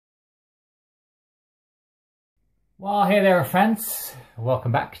Well, hey there friends,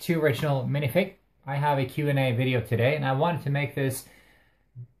 welcome back to Original Minifig. I have a Q&A video today and I wanted to make this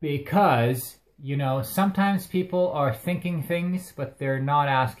because, sometimes people are thinking things but they're not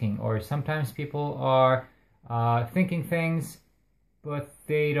asking, or sometimes people are thinking things but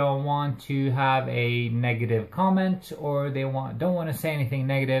they don't want to have a negative comment, or they don't want to say anything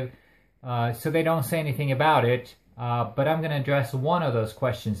negative, so they don't say anything about it. But I'm going to address one of those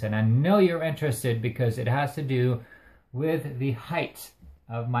questions, and I know you're interested because it has to do with the height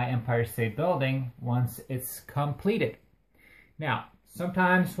of my Empire State Building once it's completed. Now,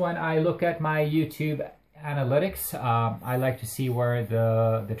 sometimes when I look at my YouTube analytics, I like to see where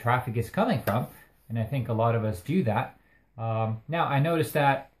the traffic is coming from, and I think a lot of us do that. Now, I noticed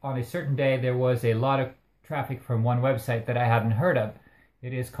that on a certain day there was a lot of traffic from one website that I hadn't heard of.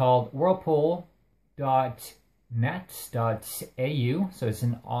 It is called whirlpool.net.au, so it's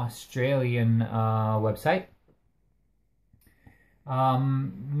an Australian website.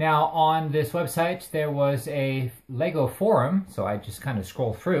 Now on this website there was a Lego forum, so I just kind of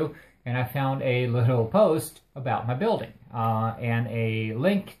scrolled through and I found a little post about my building and a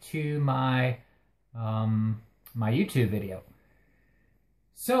link to my my YouTube video.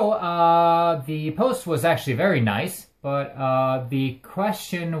 So the post was actually very nice, but the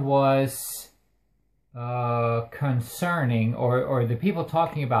question was concerning, or the people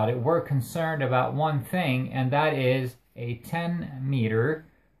talking about it were concerned about one thing, and that is a 10 meter,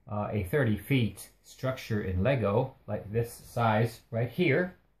 a 30 feet structure in Lego, like this size right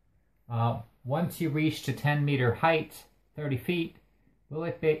here. Once you reach to 10 meter height, 30 feet, will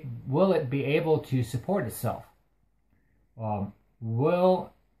it be able to support itself?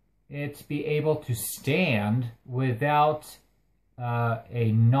 Will it be able to stand without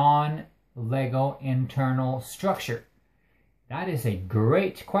a non-Lego internal structure? That is a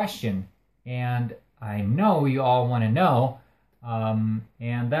great question, and I know you all want to know,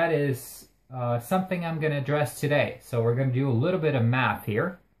 and that is something I'm going to address today. So we're going to do a little bit of math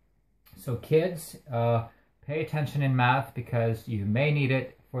here. So kids, pay attention in math because you may need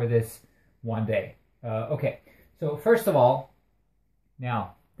it for this one day. Okay, so first of all,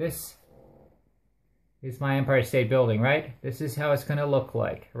 now this is my Empire State Building, right? This is how it's going to look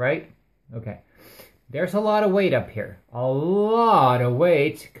like, right? Okay. There's a lot of weight up here, a lot of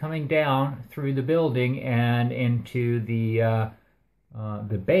weight coming down through the building and into the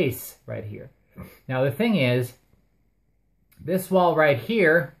base right here. Now the thing is, this wall right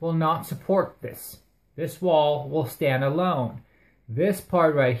here will not support this. This wall will stand alone. This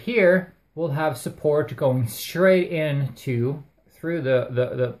part right here will have support going straight into through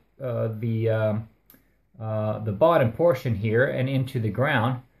the bottom portion here and into the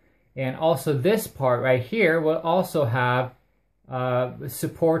ground. And also this part right here will also have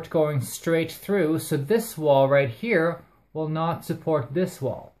support going straight through. So this wall right here will not support this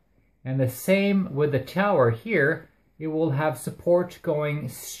wall. And the same with the tower here. It will have support going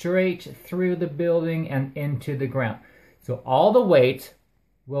straight through the building and into the ground. So all the weight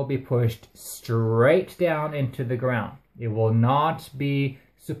will be pushed straight down into the ground. It will not be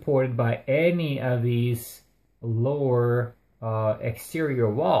supported by any of these lower exterior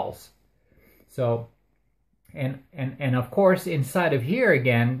walls. So, and of course inside of here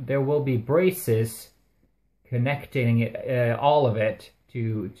again there will be braces connecting it, all of it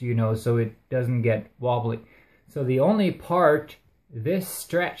to so it doesn't get wobbly. So the only part, this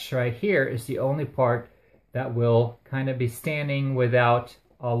stretch right here, is the only part that will kind of be standing without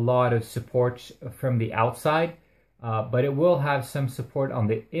a lot of support from the outside, but it will have some support on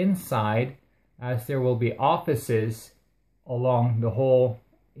the inside, as there will be offices along the whole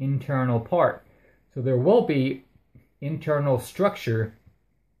internal part. So there will be internal structure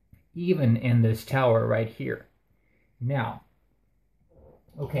even in this tower right here. Now,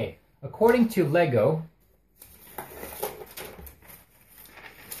 okay, according to Lego,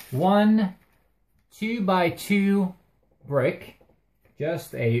 one 2x2 brick,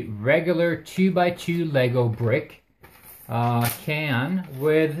 just a regular 2x2 Lego brick, can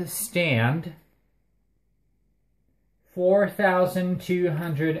withstand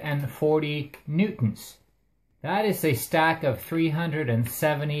 4,240 newtons. That is a stack of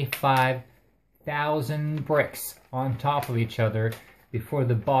 375,000 bricks on top of each other before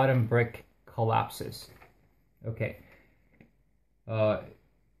the bottom brick collapses. Okay.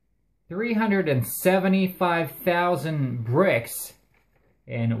 375,000 bricks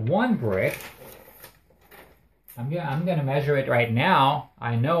in one brick. I'm gonna measure it right now.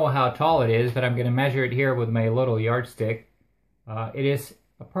 I know how tall it is, but I'm gonna measure it here with my little yardstick. It is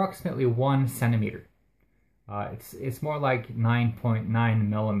approximately 1 centimeter. It's more like 9.9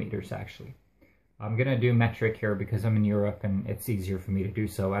 millimeters actually. I'm gonna do metric here because I'm in Europe and it's easier for me to do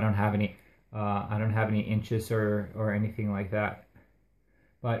so. I don't have any inches or anything like that.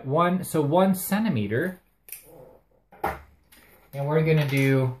 But 1 centimeter, and we're gonna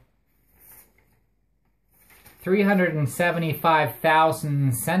do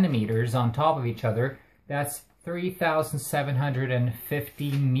 375,000 centimeters on top of each other. That's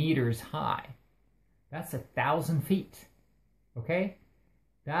 3,750 meters high. That's 1,000 feet. Okay?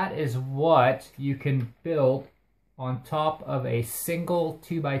 That is what you can build on top of a single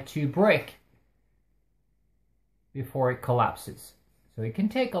 2x2 brick before it collapses. So it can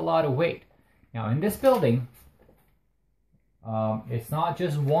take a lot of weight. Now in this building, it's not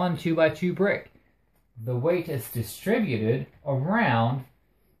just one 2x2 brick. The weight is distributed around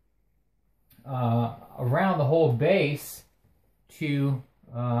the whole base to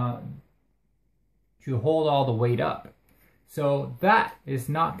hold all the weight up. So that is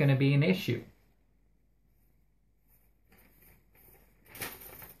not going to be an issue.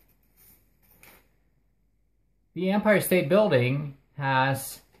 The Empire State Building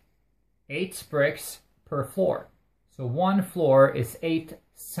has 8 bricks per floor. So one floor is 8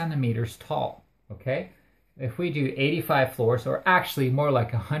 centimeters tall, okay? If we do 85 floors, or actually more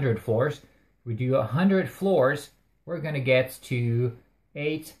like 100 floors, if we do 100 floors, we're going to get to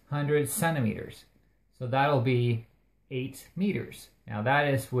 800 centimeters. So that'll be 8 meters. Now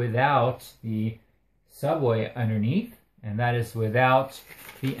that is without the subway underneath, and that is without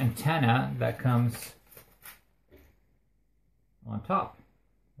the antenna that comes on top,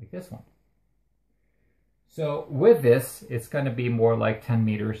 like this one. So with this, it's going to be more like 10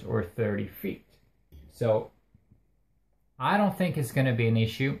 meters or 30 feet. So I don't think it's going to be an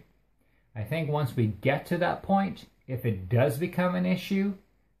issue. I think once we get to that point, if it does become an issue,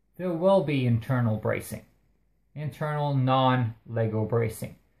 there will be internal bracing. Internal non-Lego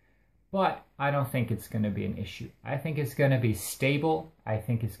bracing. But I don't think it's going to be an issue. I think it's going to be stable. I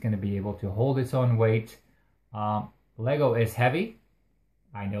think it's going to be able to hold its own weight. Lego is heavy.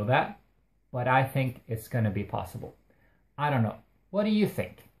 I know that. But I think it's going to be possible. I don't know. What do you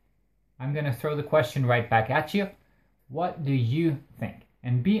think? I'm going to throw the question right back at you. What do you think?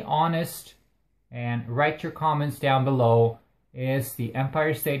 And be honest and write your comments down below. Is the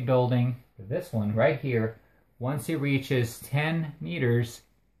Empire State Building, this one right here, once it reaches 10 meters,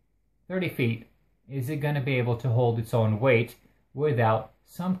 30 feet, is it going to be able to hold its own weight without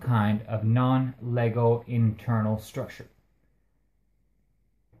some kind of non-Lego internal structure?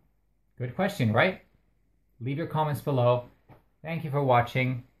 Good question, right? Leave your comments below. Thank you for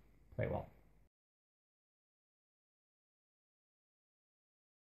watching. Play well.